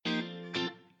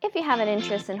if you have an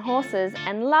interest in horses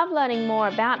and love learning more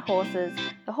about horses,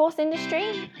 the horse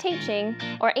industry, teaching,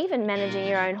 or even managing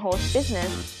your own horse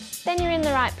business, then you're in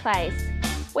the right place.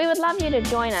 We would love you to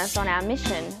join us on our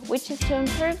mission, which is to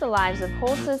improve the lives of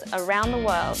horses around the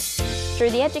world through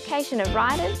the education of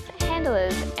riders,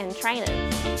 handlers, and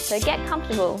trainers. So get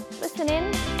comfortable, listen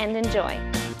in, and enjoy.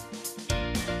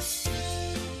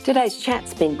 Today's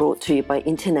chat's been brought to you by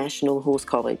International Horse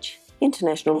College.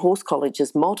 International Horse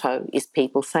College's motto is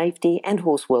people safety and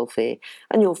horse welfare,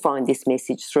 and you'll find this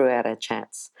message throughout our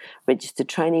chats. Registered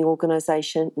Training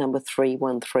Organisation number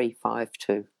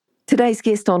 31352. Today's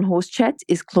guest on Horse Chats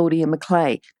is Claudia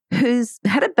McClay, who's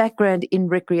had a background in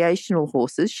recreational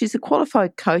horses. She's a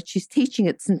qualified coach. She's teaching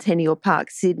at Centennial Park,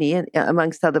 Sydney, and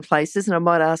amongst other places, and I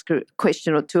might ask her a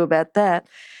question or two about that.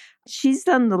 She's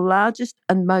done the largest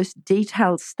and most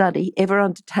detailed study ever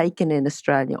undertaken in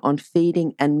Australia on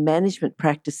feeding and management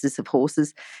practices of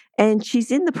horses, and she's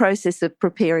in the process of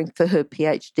preparing for her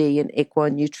PhD in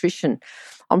equine nutrition.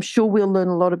 I'm sure we'll learn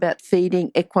a lot about feeding,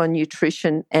 equine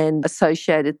nutrition and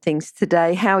associated things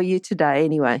today. How are you today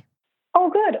anyway?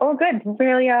 All good.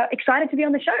 Really excited to be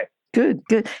on the show. Good.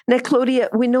 Now, Claudia,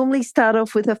 we normally start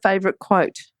off with a favourite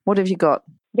quote. What have you got?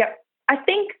 Yep. I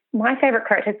think my favourite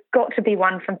quote has got to be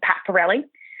one from Pat Pirelli.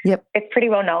 Yep. It's pretty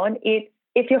well known. It's,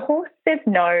 if your horse says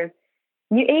no,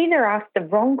 you either ask the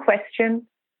wrong question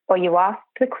or you ask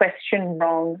the question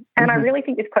wrong. And I really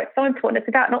think this quote's so important. It's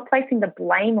about not placing the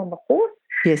blame on the horse,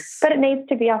 yes, but it needs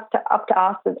to be up to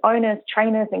us as owners,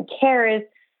 trainers and carers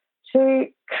to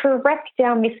correct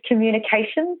our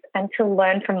miscommunications and to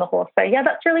learn from the horse. So, yeah,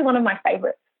 that's really one of my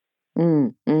favourites.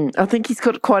 I think he's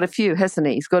got quite a few, hasn't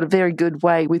he? He's got a very good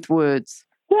way with words.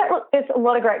 Yeah, look, there's a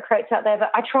lot of great quotes out there,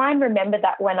 but I try and remember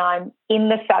that when I'm in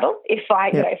the saddle. If I,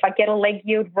 if I get a leg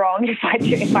yield wrong, if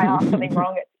I ask something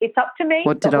wrong, it's up to me.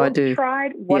 What did I do?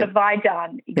 Tried. What have I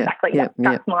done? Exactly.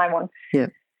 That's my one. Yeah.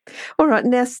 All right.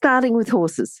 Now, starting with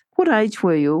horses. What age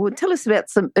were you? Well, tell us about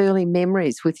some early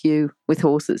memories with you with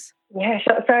horses. Yeah,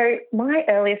 sure. So my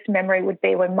earliest memory would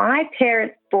be when my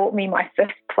parents bought me my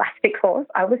first plastic horse.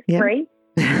 I was 3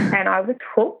 and I was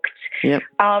hooked. Yep.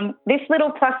 This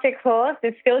little plastic horse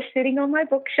is still sitting on my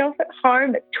bookshelf at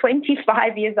home at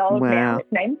 25 years old now. Its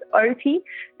name's Opie.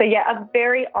 So, yeah, a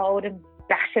very old and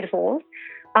battered horse.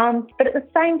 But at the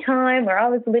same time, where I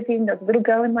was living, there was a little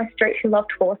girl in my street who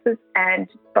loved horses, and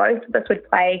both of us would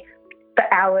play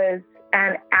for hours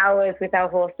and hours with our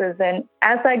horses. And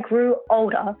as I grew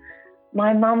older,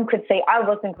 my mum could see I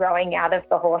wasn't growing out of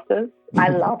the horses. I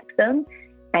loved them.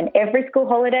 And every school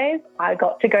holidays, I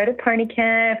got to go to pony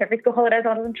camp. Every school holidays,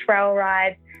 I was on trail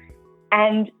rides.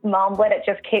 And Mum let it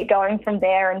just keep going from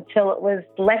there until it was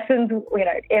lessons,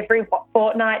 every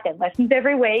fortnight, then lessons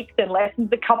every week, then lessons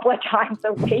a couple of times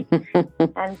a week.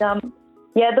 And,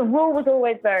 the rule was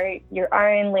always, though, you're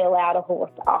only allowed a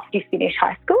horse after you finish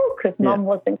high school because Mum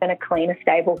wasn't going to clean a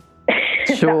stable.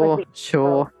 Sure.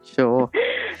 So,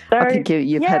 I think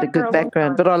you've had a good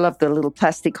background, but I love the little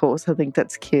plastic horse. I think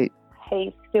that's cute.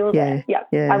 He's still there.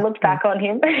 Yeah. I looked back on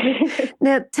him.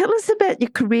 Now, tell us about your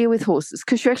career with horses,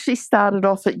 because you actually started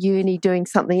off at uni doing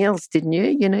something else, didn't you?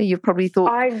 You probably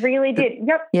thought... I really did.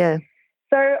 Yep. Yeah.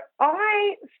 So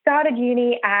I started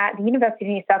uni at the University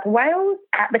of New South Wales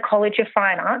at the College of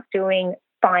Fine Arts doing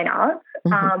fine arts,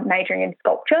 majoring in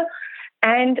sculpture.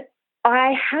 And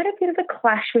I had a bit of a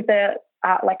clash with a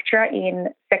art lecturer in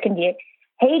second year.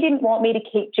 He didn't want me to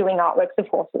keep doing artworks of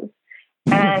horses.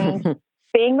 And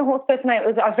being the horse person I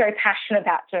was very passionate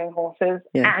about doing horses.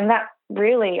 Yeah. And that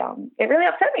really, it really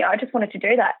upset me. I just wanted to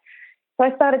do that. So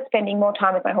I started spending more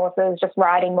time with my horses, just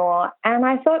riding more. And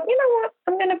I thought, you know what,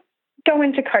 I'm going to go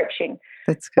into coaching.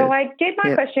 That's good. So I did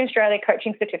my Equestrian Australia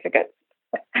coaching certificate.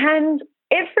 And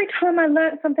every time I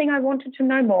learned something, I wanted to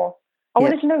know more. I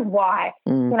wanted to know why.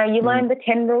 You learn the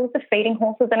 10 rules of feeding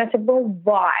horses. And I said, well,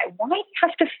 why? Why do you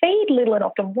have to feed little and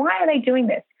often? Why are they doing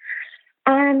this?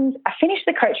 And I finished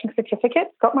the coaching certificate,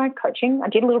 got my coaching. I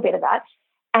did a little bit of that.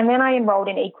 And then I enrolled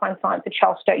in equine science at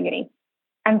Charles Sturt Uni.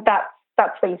 And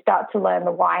that's where you start to learn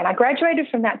the why. And I graduated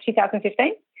from that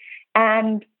 2015.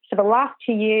 And for the last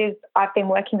 2 years, I've been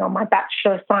working on my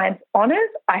Bachelor of Science honours.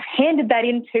 I've handed that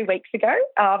in 2 weeks ago,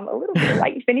 a little bit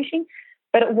late finishing,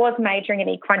 but it was majoring in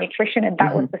equine nutrition, and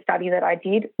that was the study that I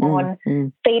did on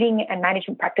feeding and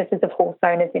management practices of horse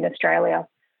owners in Australia.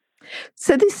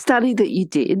 So this study that you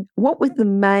did, what were the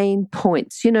main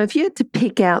points? If you had to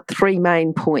pick out 3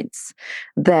 main points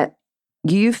that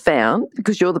you found,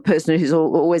 because you're the person who's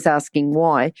always asking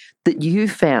why, that you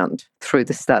found through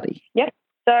the study. Yep.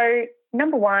 So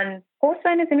number 1, horse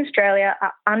owners in Australia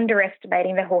are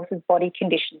underestimating their horse's body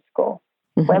condition score.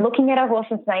 We're looking at our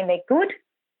horses saying they're good,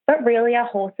 but really our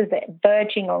horses are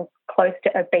verging on close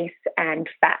to obese and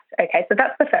fat. Okay, so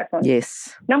that's the first one.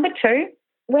 Yes. Number 2,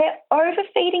 we're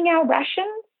overfeeding our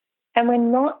rations and we're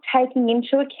not taking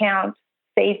into account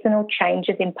seasonal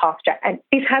changes in pasture. And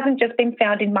this hasn't just been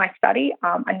found in my study.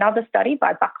 Another study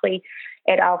by Buckley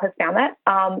et al. Has found that.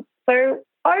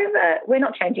 We're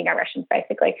not changing our rations,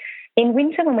 basically. In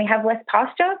winter, when we have less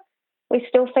pasture, we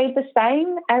still feed the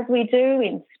same as we do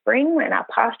in spring when our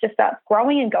pasture starts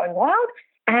growing and going wild.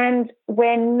 And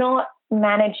we're not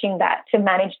managing that to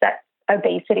manage that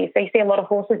obesity. So you see a lot of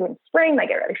horses in spring, they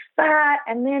get really fat.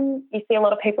 And then you see a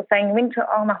lot of people saying in winter,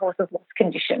 oh, my horse has lost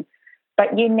condition.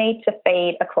 But you need to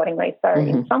feed accordingly. So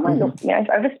in summer,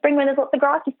 over spring when there's lots of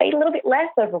grass, you feed a little bit less.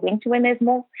 Over winter when there's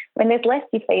more, when there's less,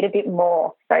 you feed a bit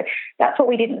more. So that's what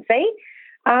we didn't see.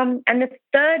 And the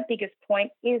third biggest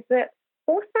point is that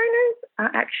horse owners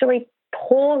are actually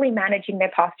poorly managing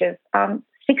their pastures.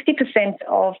 60%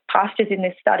 of pastures in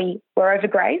this study were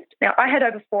overgrazed. Now, I had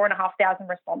over 4,500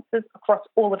 responses across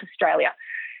all of Australia.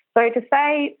 So to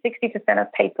say 60%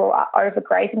 of people are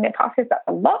overgrazing their pastures, that's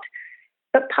a lot.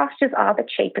 But pastures are the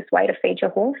cheapest way to feed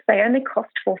your horse. They only cost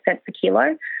 4 cents a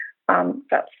kilo.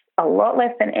 That's a lot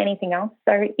less than anything else.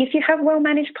 So if you have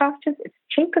well-managed pastures, it's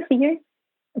cheaper for you.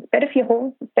 It's better for your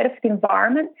horse. It's better for the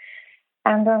environment.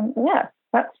 And,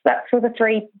 that's for the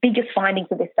 3 biggest findings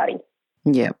of this study.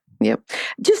 Yep.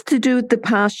 Just to do with the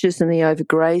pastures and the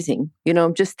overgrazing,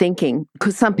 I'm just thinking,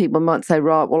 because some people might say,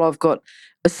 right, well, I've got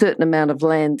a certain amount of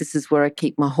land. This is where I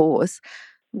keep my horse.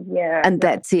 Yeah. And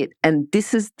that's it. And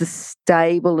this is the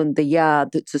stable and the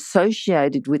yard that's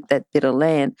associated with that bit of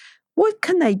land. What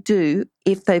can they do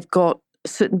if they've got a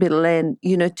certain bit of land,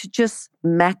 to just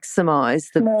maximise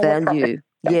the value?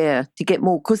 Yeah, to get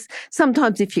more. Because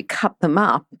sometimes if you cut them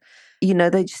up,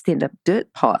 they just end up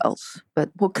dirt piles. But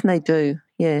what can they do?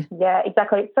 Yeah. Yeah,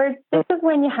 exactly. So this is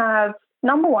when you have,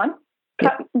 number 1,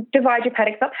 divide your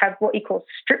paddocks up, have what you call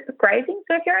strip grazing.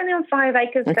 So if you're only on 5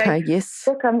 acres, okay, yes.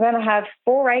 Look, I'm going to have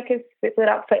 4 acres split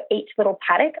up for each little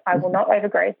paddock. I will not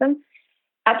overgraze them.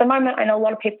 At the moment, I know a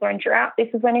lot of people are in drought. This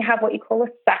is when you have what you call a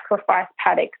sacrifice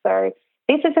paddock. So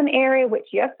this is an area which,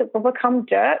 yes, it will become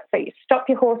dirt. So you stop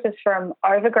your horses from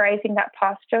overgrazing that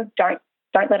pasture. Don't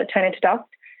let it turn into dust.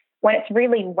 When it's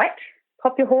really wet,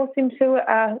 pop your horse into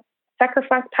a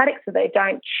sacrifice paddock so they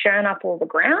don't churn up all the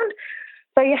ground.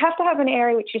 So you have to have an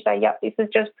area which you say, yep, this is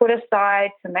just put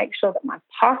aside to make sure that my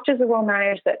pastures are well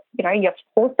managed, that, your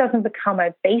horse doesn't become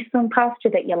obese on pasture,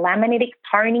 that your laminitic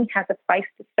pony has a place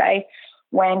to stay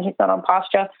when he's not on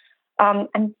pasture.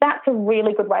 And that's a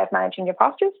really good way of managing your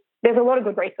pastures. There's a lot of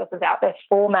good resources out there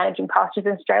for managing pastures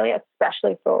in Australia,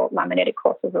 especially for laminitic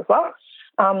horses as well.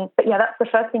 But yeah, that's the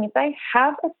first thing you say.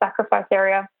 Have a sacrifice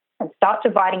area and start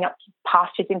dividing up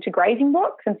pastures into grazing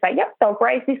blocks and say, yep, they'll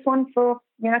graze this one for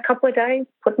a couple of days,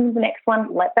 put them in the next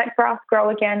one, let that grass grow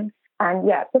again. And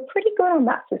yeah, we're pretty good on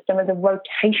that system as a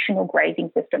rotational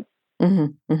grazing system.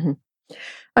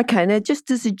 Okay, now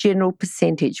just as a general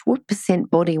percentage, what %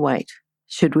 body weight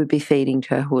should we be feeding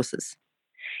to our horses?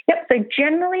 Yep, so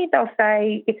generally they'll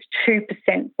say it's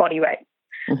 2% body weight.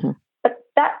 But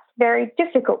that's very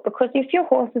difficult because if your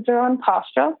horses are on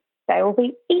pasture, they will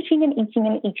be eating and eating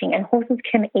and eating, and horses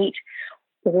can eat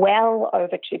well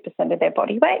over 2% of their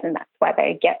body weight, and that's why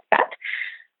they get fat.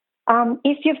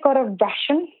 If you've got a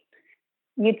ration,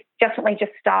 you'd definitely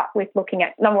just start with looking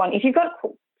at, number 1, if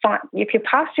your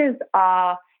pastures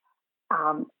are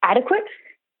adequate,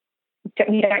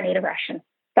 you don't need a ration.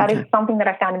 That is something that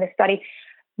I found in this study.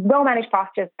 Well-managed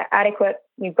pastures are adequate.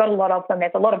 You've got a lot of them.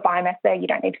 There's a lot of biomass there. You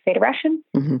don't need to feed a ration.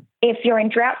 If you're in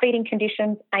drought feeding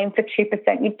conditions, aim for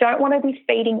 2%. You don't want to be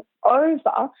feeding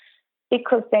over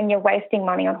because then you're wasting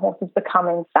money on horses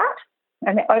becoming fat.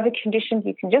 And they're over conditions.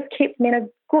 You can just keep them in a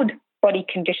good body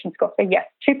condition score. So yes,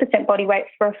 2% body weight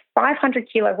for a 500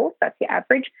 kilo horse, that's your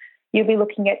average. You'll be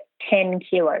looking at 10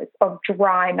 kilos of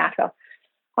dry matter.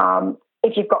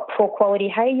 If you've got poor quality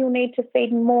hay, you'll need to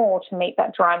feed more to meet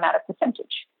that dry matter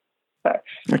percentage. So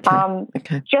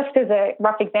just as a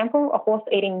rough example, a horse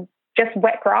eating just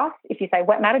wet grass, if you say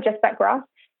wet matter, just that grass,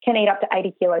 can eat up to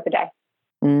 80 kilos a day.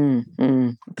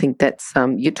 I think that's,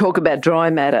 you talk about dry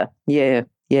matter. Yeah.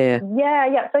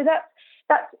 So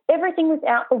that's everything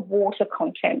without the water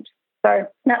content. So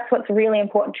that's what's really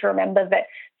important to remember, that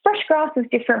fresh grass is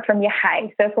different from your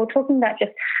hay. So if we're talking about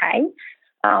just hay,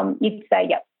 you'd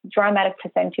say, dry matter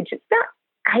percentage is about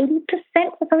 80%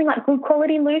 for something like good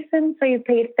quality lucerne. So you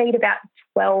feed about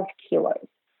 12 kilos.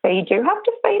 So you do have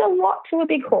to feed a lot to a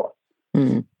big horse.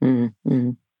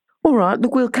 All right.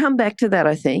 Look, we'll come back to that,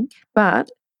 I think. But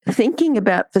thinking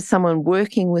about for someone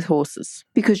working with horses,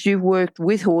 because you've worked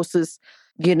with horses,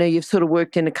 you've sort of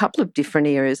worked in a couple of different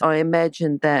areas. I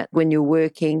imagine that when you're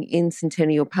working in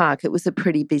Centennial Park, it was a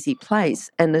pretty busy place,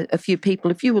 and a few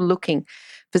people, if you were looking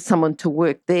for someone to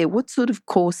work there, what sort of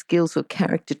core skills or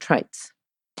character traits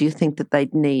do you think that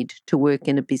they'd need to work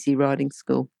in a busy riding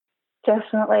school?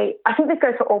 Definitely. I think this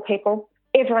goes for all people,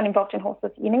 everyone involved in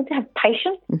horses. You need to have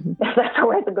patience. Mm-hmm. That's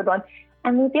always a good one.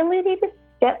 And the ability to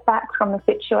step back from the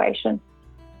situation.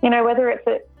 Whether it's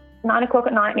at 9 o'clock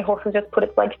at night and your horse has just put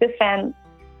its leg to the fence,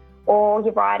 or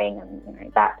you're riding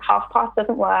and that half pass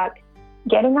doesn't work,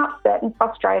 getting upset and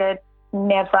frustrated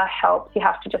never helps. You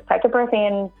have to just take a breath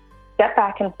in, step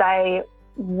back and say,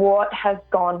 what has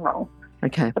gone wrong?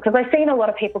 Okay. Because I've seen a lot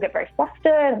of people get very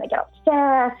flustered and they get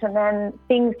upset and then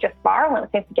things just spiral and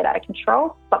it seems to get out of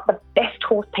control. But the best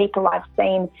horse people I've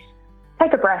seen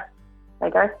take a breath, they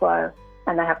go slow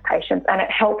and they have patience, and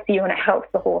it helps you and it helps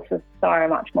the horses so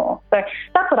much more. So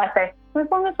that's what I say. As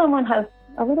long as someone has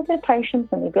a little bit of patience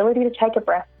and the ability to take a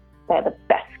breath, they're the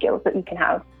best skills that you can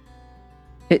have.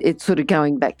 It's sort of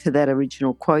going back to that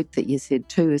original quote that you said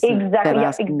too, isn't it?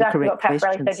 Exactly what Pat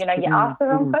Riley said. You asked the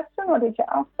wrong question, or did you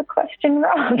ask the question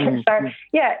wrong? So,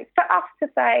 for us to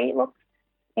say, look,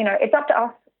 it's up to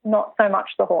us, not so much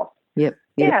the horse. Yep.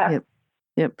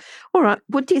 All right.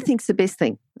 What do you think's the best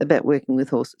thing about working with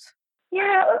horses? Yeah,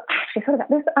 I actually thought about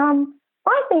this.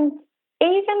 I think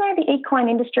even though the equine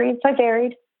industry is so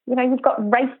varied, you've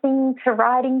got racing to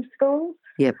riding schools.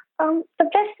 Yep. The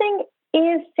best thing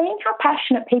is seeing how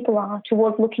passionate people are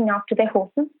towards looking after their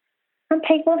horses. And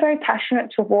people are very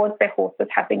passionate towards their horses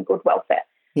having good welfare.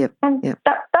 Yep. And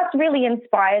that really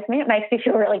inspires me. It makes me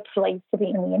feel really pleased to be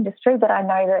in the industry, that I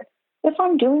know that if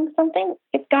I'm doing something,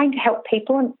 it's going to help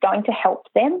people and it's going to help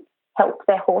them help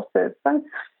their horses. So,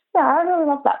 I really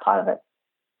love that part of it.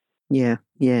 Yeah.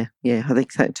 I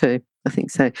think so too.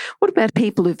 What about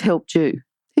people who've helped you?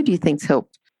 Who do you think's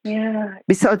helped? Yeah.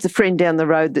 Besides a friend down the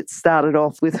road that started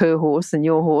off with her horse and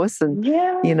your horse, and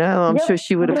I'm sure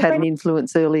she would have had an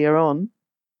influence earlier on.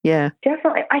 Yeah,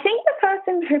 definitely. I think the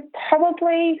person who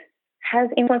probably has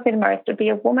influenced me the most would be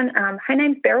a woman. Her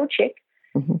name's Beryl Chick.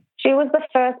 Mm-hmm. She was the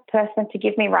first person to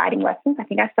give me riding lessons. I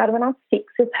think I started when I was 6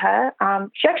 with her.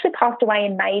 She actually passed away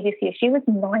in May this year. She was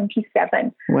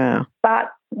 97. Wow.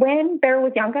 But when Beryl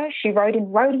was younger, she rode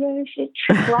in rodeos, she did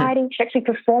trick riding. She actually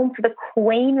performed for the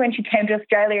Queen when she came to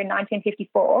Australia in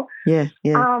 1954. Yeah.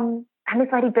 And this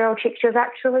lady, Beryl Chick, she was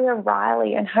actually a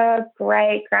Riley, and her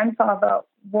great-grandfather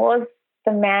was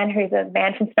the man who the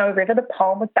Man from Snowy River, the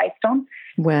poem, was based on.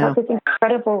 Wow. This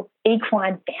incredible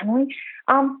equine family.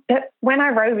 But when I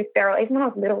rode with Beryl, even when I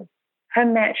was little, her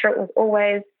mantra was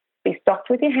always be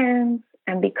soft with your hands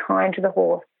and be kind to the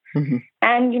horse. Mm-hmm.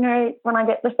 And, when I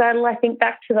get the saddle, I think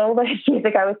back to all those years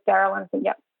ago with Beryl and I think,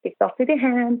 be soft with your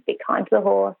hands, be kind to the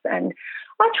horse, and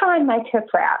I try and make her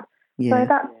proud. Yeah.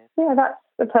 So that's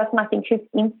the person I think who's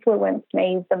influenced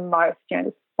me the most,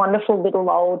 this wonderful little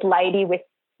old lady with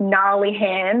gnarly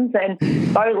hands and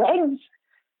bow legs.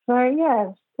 So,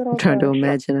 I'm trying to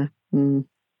imagine her.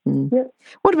 Yep.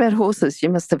 What about horses? You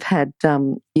must have had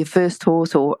your first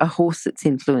horse or a horse that's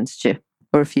influenced you,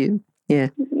 or a few. Yeah.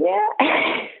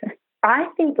 I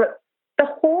think that the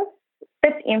horse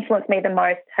that's influenced me the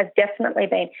most has definitely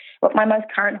been my most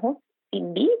current horse,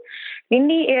 Cindy.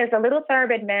 Cindy is a little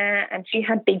thoroughbred mare and she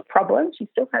had big problems. She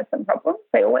still has some problems.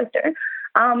 They always do.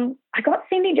 I got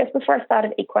Cindy just before I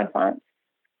started equine science,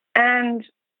 and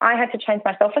I had to change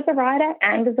myself as a rider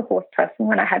and as a horse person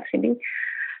when I had Cindy,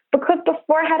 because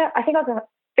before I had her, I think I was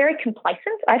very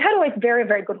complacent. I'd had always very,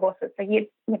 very good horses. So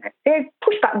they're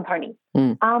push-button ponies.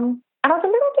 And I was a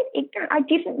little bit ignorant. I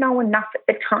didn't know enough at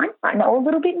the time. I know a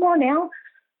little bit more now.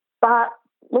 But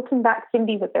looking back,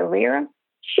 Cindy was a rearer.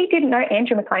 She didn't know.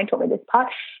 Andrew McLean taught me this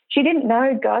part. She didn't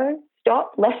know go,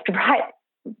 stop, left, right,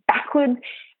 backwards.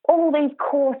 All these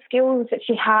core skills that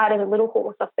she had as a little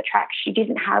horse off the track, she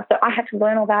didn't have. So I had to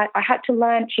learn all that. I had to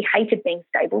learn. She hated being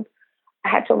stabled. I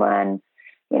had to learn,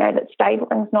 that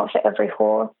stabling's not for every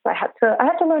horse. I had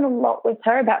to learn a lot with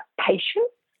her about patience.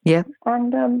 Yeah.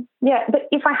 And, but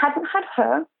if I hadn't had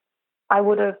her, I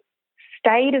would have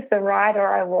stayed as the rider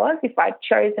I was if I'd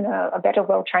chosen a better,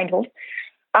 well-trained horse.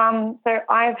 So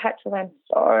I've had to learn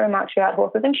so much about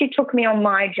horses, and she took me on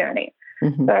my journey.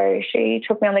 Mm-hmm. So she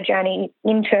took me on the journey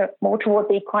into more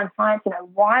towards equine science.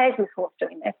 Why is this horse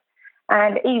doing this?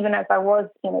 And even as I was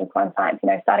in equine science,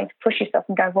 starting to push yourself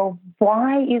and go, well,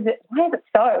 why is it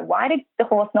so? Why did the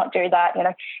horse not do that?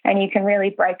 And you can really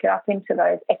break it up into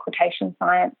those equitation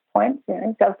science points.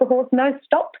 Does the horse know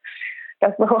stop?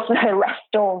 Does the horse know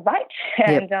left or right?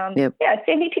 And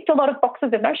Cindy ticked a lot of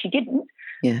boxes of no, she didn't.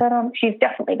 Yeah. But she's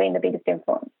definitely been the biggest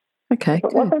influence. Okay. If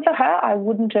it wasn't for her, I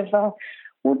wouldn't have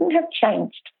wouldn't have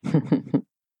changed.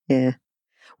 Yeah.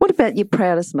 What about your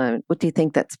proudest moment? What do you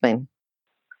think that's been?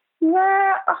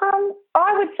 Yeah,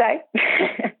 I would say,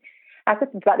 I've been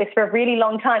about this for a really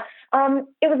long time.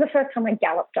 It was the first time I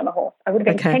galloped on a horse. I would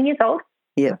have been 10 years old.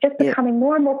 Yep. Just becoming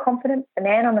more and more confident. The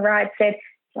man on the ride said, "Do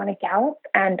you want to gallop?"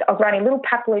 And I was riding a little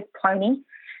Papaloose pony,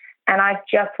 and I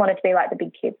just wanted to be like the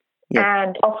big kids. Yep.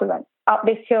 And off we went up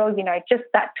this hill, just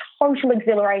that total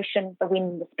exhilaration, the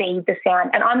wind, the speed, the sound.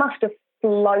 And I must have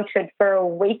floated for a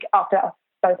week after. I was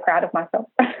so proud of myself.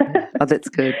 Oh, that's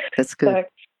good. That's good.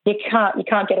 So you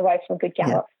can't get away from a good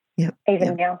gallop,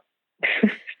 even now.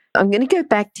 I'm going to go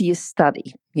back to your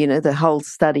study, the whole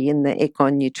study in the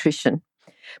Equine Nutrition.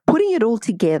 Putting it all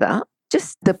together,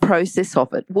 just the process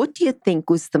of it, what do you think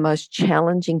was the most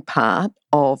challenging part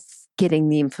of getting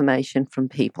the information from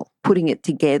people, putting it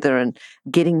together and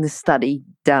getting the study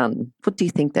done? What do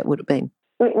you think that would have been?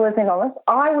 It was enormous.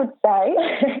 I would say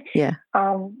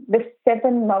the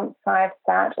 7 months I've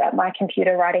sat at my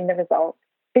computer writing the results,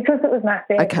 because it was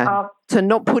massive. Okay. So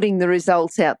not putting the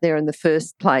results out there in the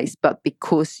first place, but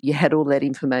because you had all that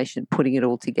information, putting it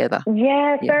all together.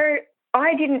 Yeah. So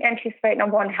I didn't anticipate,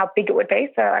 number one, how big it would be.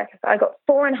 So I got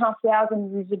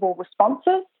 4,500 usable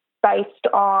responses based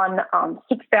on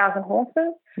 6,000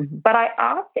 horses. Mm-hmm. But I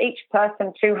asked each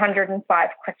person 205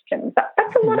 questions.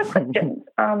 That's a lot of questions.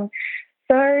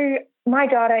 So my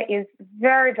data is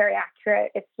very, very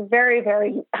accurate. It's very,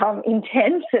 very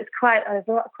intense. There's quite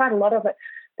a lot of it.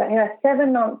 But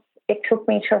 7 months it took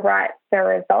me to write the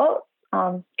results.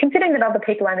 Considering that other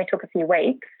people only took a few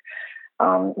weeks,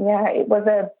 it was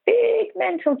a big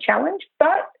mental challenge,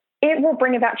 but it will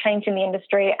bring about change in the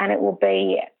industry, and it will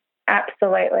be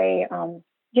absolutely,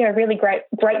 really great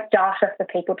data for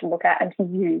people to look at and to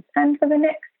use. And for the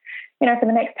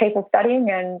next people studying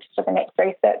and for the next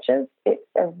researchers,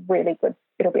 it'll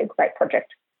be a great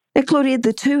project. Now, Claudia,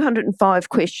 the 205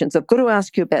 questions, I've got to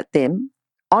ask you about them.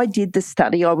 I did the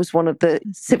study. I was one of the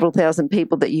several thousand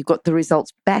people that you got the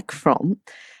results back from.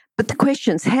 But the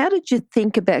questions, how did you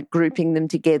think about grouping them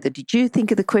together? Did you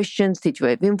think of the questions? Did you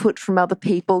have input from other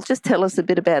people? Just tell us a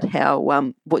bit about how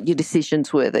what your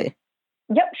decisions were there.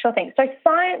 Yep, sure thing. So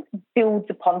science builds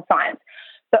upon science.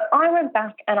 So I went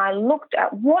back and I looked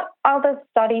at what other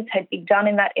studies had been done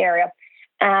in that area.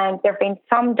 And there have been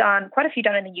quite a few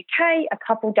done in the UK, a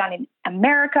couple done in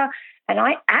America. And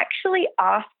I actually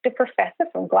asked a professor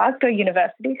from Glasgow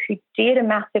University who did a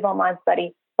massive online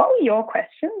study, what were your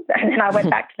questions? And then I went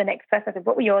back to the next person and said,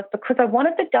 what were yours? Because I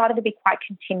wanted the data to be quite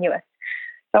continuous.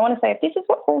 So I want to say, if this is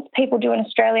what horse people do in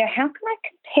Australia, how can I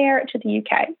compare it to the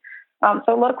UK?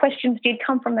 So a lot of questions did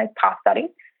come from those past studies.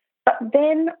 But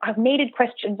then I've needed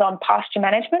questions on pasture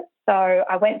management. So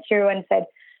I went through and said,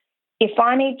 if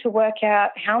I need to work out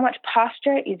how much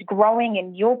pasture is growing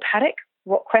in your paddock,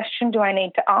 what question do I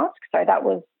need to ask? So that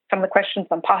was some of the questions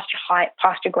on pasture height,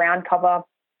 pasture ground cover,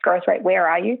 growth rate, where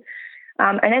are you?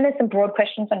 And then there's some broad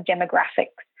questions on demographics.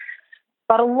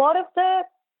 But a lot of the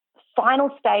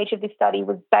final stage of this study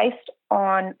was based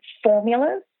on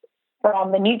formulas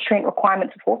from the nutrient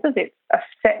requirements of horses. It's a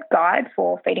set guide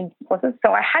for feeding horses.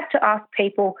 So I had to ask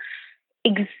people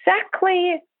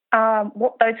exactly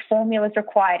what those formulas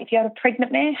required. If you have a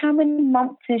pregnant mare, how many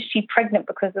months is she pregnant?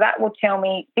 Because that will tell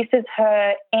me this is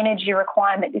her energy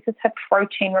requirement, this is her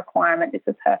protein requirement, this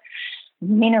is her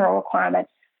mineral requirement.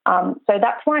 So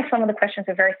that's why some of the questions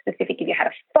are very specific. If you had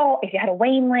a foal, if you had a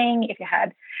weanling, if you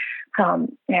had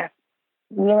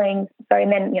yearlings, so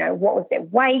and then what was their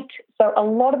weight. So a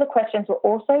lot of the questions were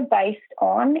also based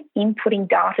on inputting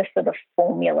data for the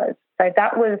formulas. So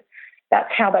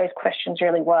that's how those questions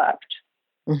really worked.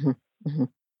 Mm-hmm, mm-hmm.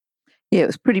 Yeah, it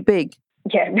was pretty big.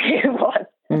 Yeah, it was.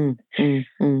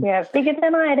 Yeah, bigger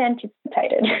than I had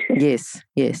anticipated.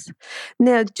 Yes.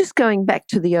 Now, just going back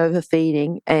to the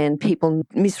overfeeding and people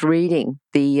misreading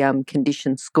the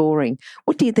condition scoring,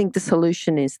 what do you think the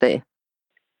solution is there?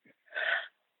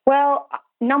 Well,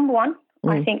 number one,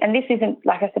 I think, and this isn't,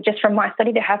 like I said, just from my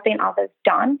study, there have been others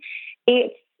done,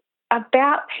 it's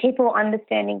about people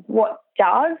understanding what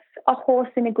does a horse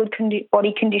in a good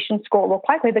body condition score look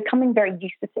like. We're becoming very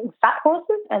used to seeing fat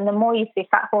horses, and the more you see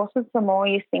fat horses, the more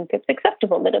you think it's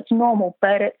acceptable, that it's normal,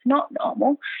 but it's not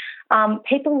normal.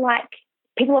 People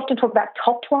often talk about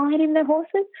top line in their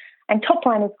horses, and top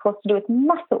line is, of course, to do with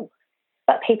muscle,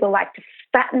 but people like to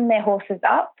fatten their horses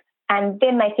up, and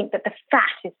then they think that the fat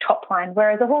is top line,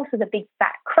 whereas a horse with a big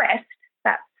fat crest,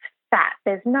 that's fat.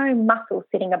 There's no muscle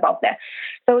sitting above there.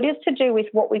 So it is to do with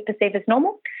what we perceive as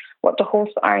normal, what the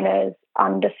horse owners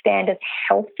understand as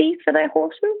healthy for their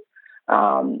horses,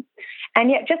 and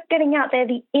yet just getting out there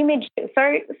the images. So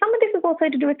some of this is also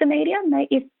to do with the media.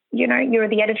 If you're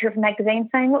the editor of a magazine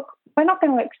saying, look, we're not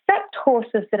going to accept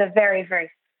horses that are very, very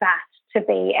fat to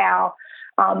be our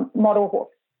model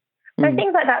horse. So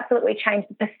things like that absolutely change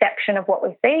the perception of what we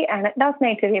see, and it does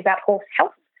need to be about horse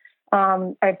health.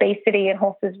 Obesity in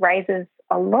horses raises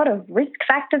a lot of risk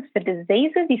factors for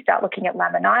diseases. You start looking at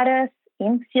laminitis,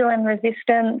 insulin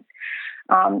resistance.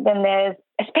 Then there's,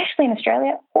 especially in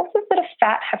Australia, horses that are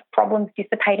fat have problems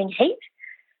dissipating heat.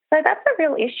 So that's a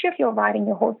real issue if you're riding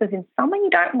your horses in summer. You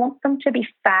don't want them to be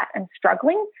fat and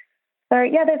struggling. So,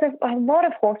 yeah, there's a lot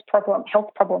of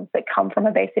health problems that come from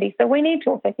obesity. So we need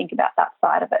to also think about that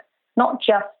side of it. Not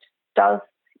just does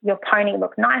your pony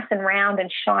look nice and round and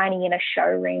shiny in a show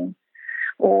ring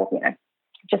or,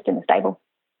 just in the stable.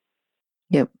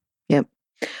 Yep.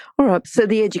 All right. So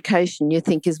the education, you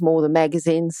think, is more the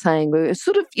magazine saying,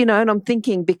 sort of, and I'm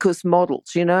thinking because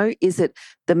models, is it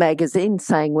the magazine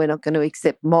saying we're not going to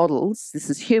accept models,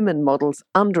 this is human models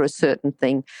under a certain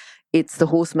thing. It's the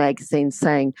horse magazine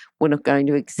saying we're not going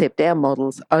to accept our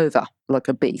models over like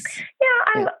a beast.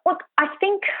 Yeah. Look, I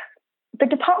think the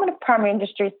Department of Primary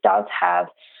Industries does have,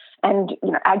 and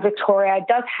Ag Victoria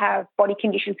does have body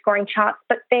condition scoring charts,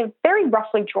 but they're very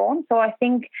roughly drawn. So I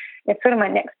think it's sort of my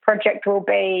next project will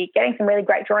be getting some really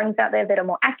great drawings out there that are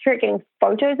more accurate, getting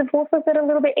photos of horses that are a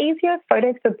little bit easier,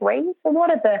 photos for breeds. A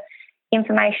lot of the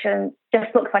information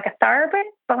just looks like a thoroughbred,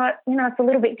 but it's a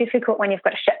little bit difficult when you've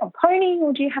got a Shetland pony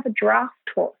or do you have a draft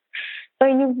horse. So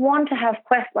you want to have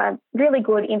really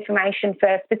good information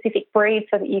for specific breeds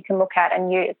so that you can look at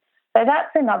and use. So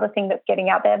that's another thing that's getting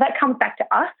out there. That comes back to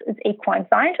us as equine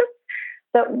scientists,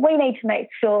 that we need to make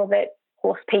sure that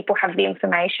horse people have the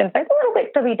information. So there's a little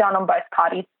bit to be done on both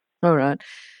parties. All right.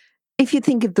 If you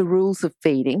think of the rules of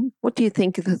feeding, what do you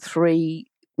think are the three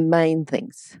main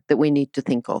things that we need to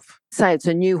think of? Say it's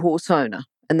a new horse owner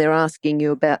and they're asking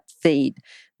you about feed.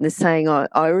 And they're saying, I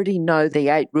already know the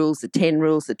 8 rules, the 10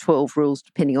 rules, the 12 rules,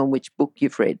 depending on which book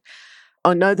you've read.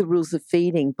 I know the rules of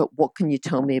feeding, but what can you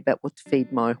tell me about what to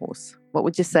feed my horse? What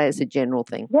would you say is a general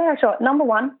thing? Yeah, sure. Number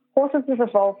one, horses have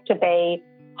evolved to be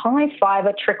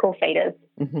high-fibre trickle feeders.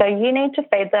 Mm-hmm. So you need to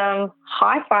feed them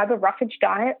high-fibre roughage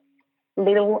diets,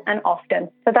 little and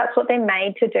often. So that's what they're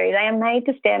made to do. They are made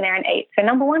to stand there and eat. So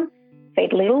number one,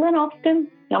 feed little and often.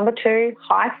 Number two,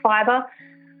 high-fibre.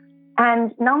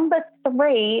 And number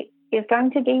three is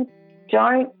going to be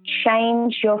don't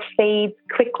change your feeds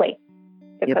quickly.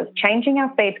 Because changing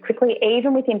our feeds quickly,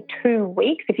 even within 2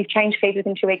 weeks, if you've changed feeds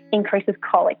within 2 weeks, increases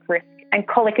colic risk. And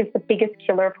colic is the biggest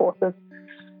killer of horses.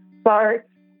 So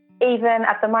even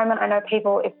at the moment, I know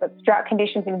people, if it's drought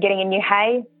conditions and getting in new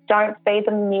hay, don't feed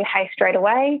them new hay straight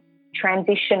away.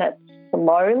 Transition it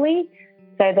slowly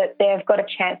so that they've got a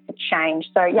chance to change.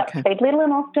 So, feed little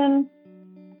and often,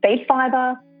 feed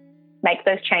fibre, make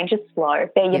those changes slow.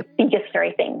 They're your biggest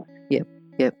three things. Yep,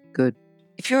 good.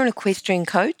 If you're an equestrian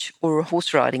coach or a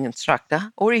horse riding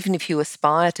instructor, or even if you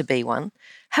aspire to be one,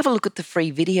 have a look at the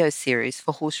free video series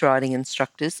for horse riding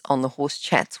instructors on the Horse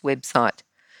Chats website.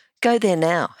 Go there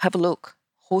now, have a look,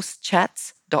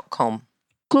 horsechats.com.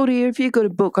 Claudia, if you've got a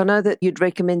book, I know that you'd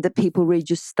recommend that people read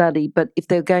your study, but if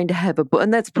they're going to have a book,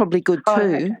 and that's probably good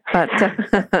too, but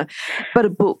a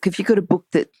book, if you've got a book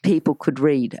that people could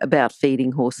read about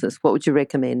feeding horses, what would you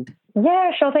recommend? Yeah,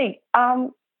 sure thing.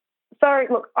 So,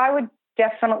 look, I would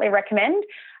definitely recommend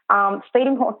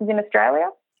Feeding Horses in Australia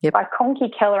by Conkey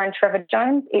Keller and Trevor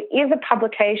Jones. It is a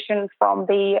publication from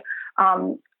the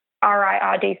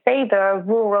RIRDC, the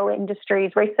Rural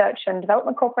Industries Research and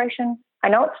Development Corporation. I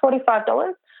know it's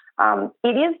 $45.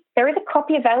 There is a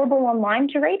copy available online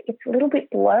to read. It's a little bit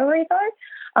blurry though.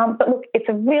 But look, it's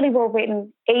a really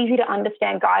well-written, easy to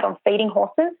understand guide on feeding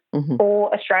horses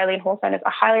for Australian horse owners.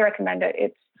 I highly recommend it.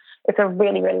 It's a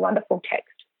really, really wonderful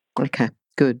text. Okay,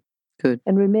 good.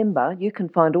 And remember, you can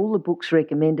find all the books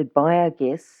recommended by our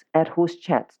guests at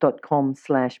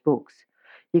horsechats.com/books.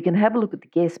 You can have a look at the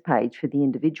guest page for the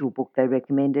individual book they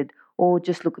recommended, or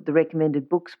just look at the recommended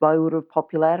books by order of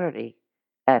popularity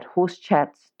at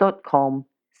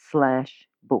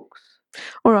horsechats.com/books.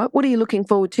 All right, what are you looking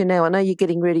forward to now? I know you're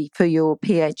getting ready for your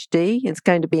PhD. It's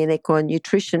going to be in equine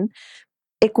nutrition.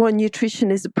 Equine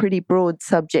nutrition is a pretty broad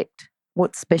subject.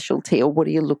 What specialty or what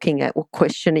are you looking at? What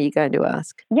question are you going to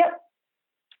ask? Yep.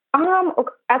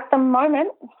 Look, at the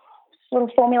moment, sort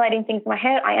of formulating things in my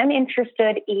head, I am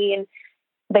interested in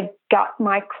the gut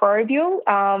microbial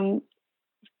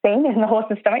thing in the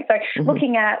horse's stomach. So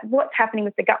looking at what's happening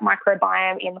with the gut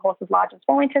microbiome in the horse's large and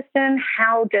small intestine,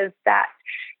 how does that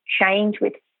change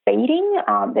with feeding?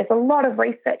 There's a lot of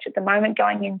research at the moment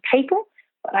going in people,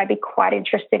 but I'd be quite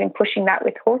interested in pushing that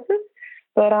with horses.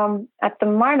 But at the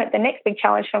moment, the next big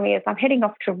challenge for me is I'm heading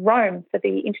off to Rome for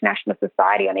the International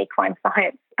Society on Equine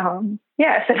Science. So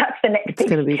that's the next big It's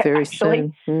going to be step, very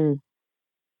actually. soon.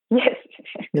 Yes.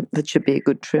 Yep, that should be a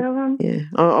good trip.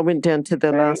 I went down to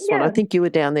the last one. I think you were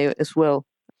down there as well.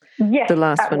 Yes, the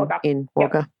last one Wagga. in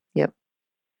Wagga. Yep.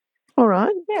 All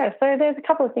right. Yeah, so there's a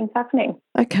couple of things happening.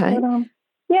 Okay. But,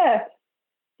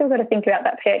 still got to think about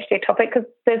that PhD topic because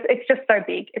it's just so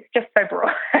big. It's just so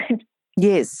broad.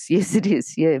 Yes, it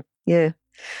is. Yeah.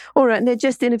 All right. Now,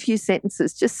 just in a few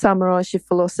sentences, just summarise your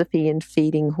philosophy in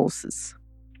feeding horses.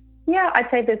 Yeah, I'd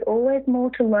say there's always more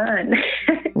to learn.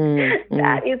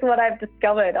 That is what I've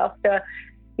discovered after,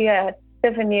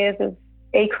 7 years of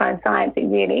equine science at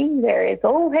uni. There is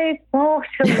always more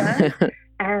to learn.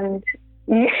 And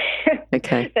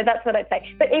okay. So that's what I'd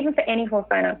say. But even for any horse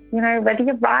owner, whether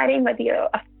you're riding, whether you're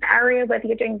a farrier, whether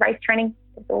you're doing race training,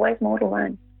 there's always more to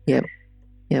learn. Yep.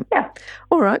 Yeah.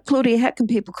 All right, Claudia, how can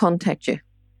people contact you?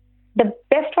 The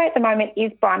best way at the moment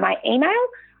is by my email,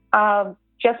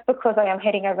 just because I am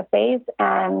heading overseas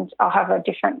and I'll have a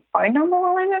different phone number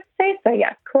while I'm overseas. So,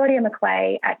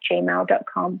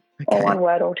 claudiamcclay@gmail.com, all one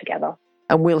word altogether.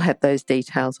 And we'll have those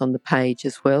details on the page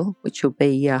as well, which will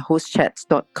be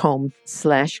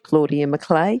horsechats.com/Claudia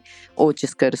Maclay, or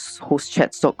just go to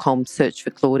horsechats.com, search for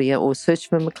Claudia or search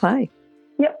for Maclay.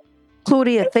 Yep.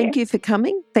 Claudia, thank you for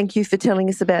coming. Thank you for telling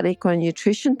us about equine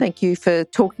nutrition. Thank you for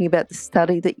talking about the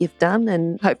study that you've done,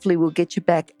 and hopefully we'll get you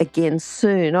back again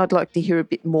soon. I'd like to hear a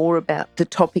bit more about the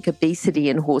topic obesity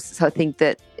in horses. I think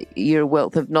that you're a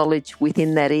wealth of knowledge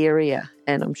within that area,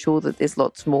 and I'm sure that there's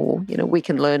lots more. We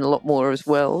can learn a lot more as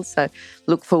well. So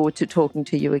look forward to talking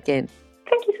to you again.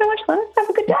 Thank you so much, Linus. Have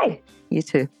a good day. You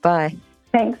too. Bye.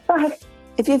 Thanks. Bye.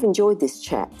 If you've enjoyed this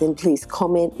chat, then please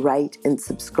comment, rate and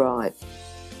subscribe.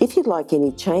 If you'd like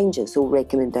any changes or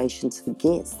recommendations for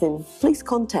guests, then please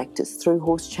contact us through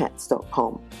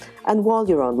horsechats.com. And while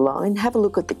you're online, have a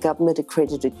look at the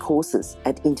government-accredited courses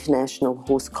at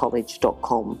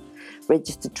internationalhorsecollege.com.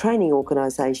 Registered Training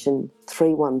Organisation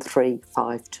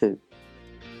 31352.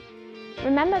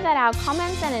 Remember that our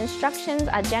comments and instructions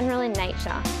are general in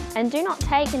nature and do not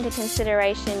take into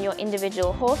consideration your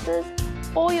individual horses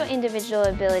or your individual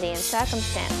ability and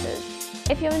circumstances.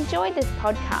 If you enjoyed this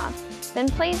podcast, then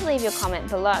please leave your comment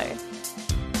below.